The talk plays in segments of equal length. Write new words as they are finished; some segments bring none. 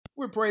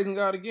We're praising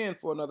God again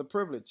for another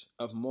privilege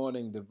of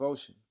morning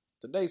devotion.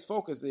 Today's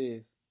focus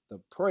is the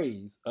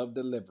praise of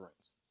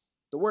deliverance.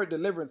 The word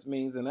deliverance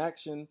means an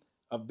action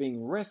of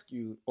being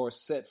rescued or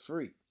set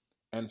free.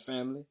 And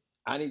family,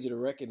 I need you to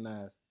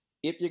recognize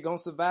if you're going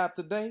to survive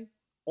today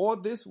or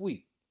this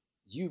week,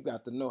 you've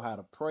got to know how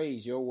to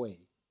praise your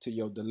way to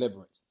your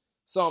deliverance.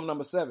 Psalm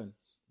number 7,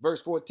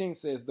 verse 14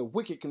 says, "The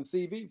wicked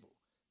conceive evil.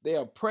 They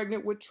are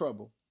pregnant with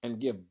trouble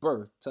and give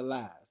birth to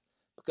lies."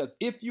 Because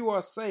if you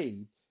are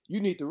saved, you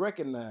need to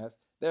recognize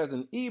there's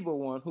an evil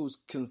one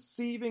who's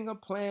conceiving a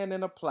plan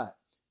and a plot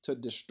to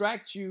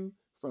distract you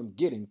from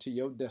getting to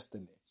your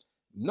destiny.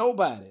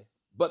 Nobody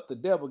but the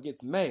devil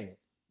gets mad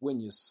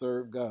when you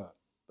serve God.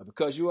 But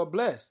because you are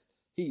blessed,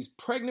 he's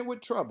pregnant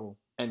with trouble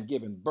and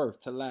giving birth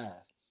to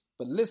lies.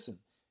 But listen,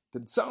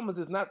 the psalmist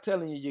is not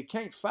telling you you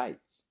can't fight.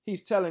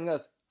 He's telling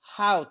us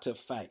how to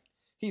fight.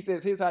 He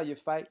says, here's how you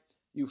fight.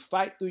 You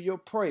fight through your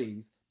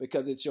praise,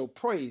 because it's your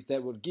praise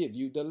that will give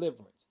you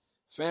deliverance.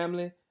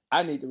 Family,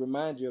 I need to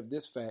remind you of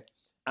this fact.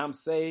 I'm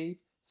saved,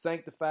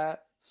 sanctified,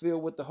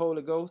 filled with the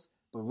Holy Ghost.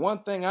 But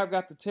one thing I've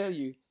got to tell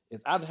you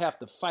is I'd have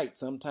to fight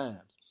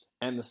sometimes.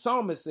 And the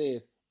psalmist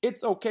says,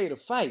 it's okay to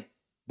fight,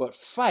 but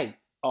fight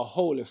a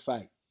holy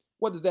fight.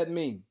 What does that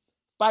mean?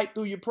 Fight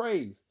through your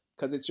praise,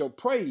 because it's your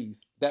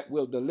praise that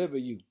will deliver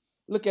you.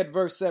 Look at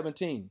verse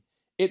 17.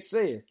 It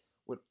says,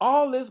 with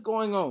all this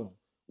going on,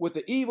 with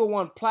the evil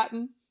one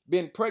plotting,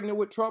 being pregnant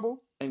with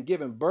trouble, and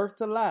giving birth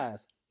to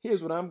lies,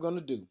 here's what I'm going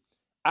to do.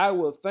 I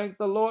will thank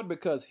the Lord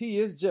because he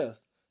is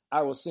just.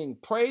 I will sing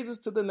praises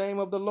to the name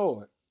of the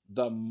Lord,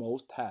 the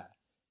Most High.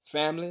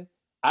 Family,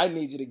 I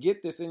need you to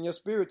get this in your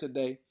spirit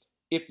today.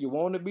 If you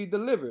want to be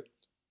delivered,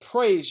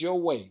 praise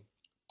your way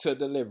to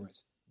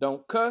deliverance.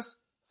 Don't cuss,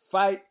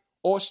 fight,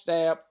 or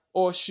stab,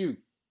 or shoot,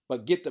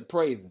 but get to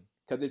praising,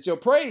 because it's your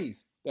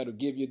praise that'll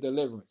give you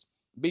deliverance.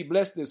 Be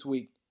blessed this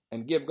week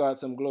and give God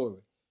some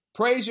glory.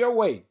 Praise your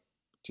way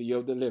to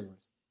your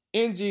deliverance.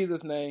 In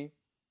Jesus' name,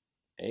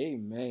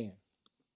 amen.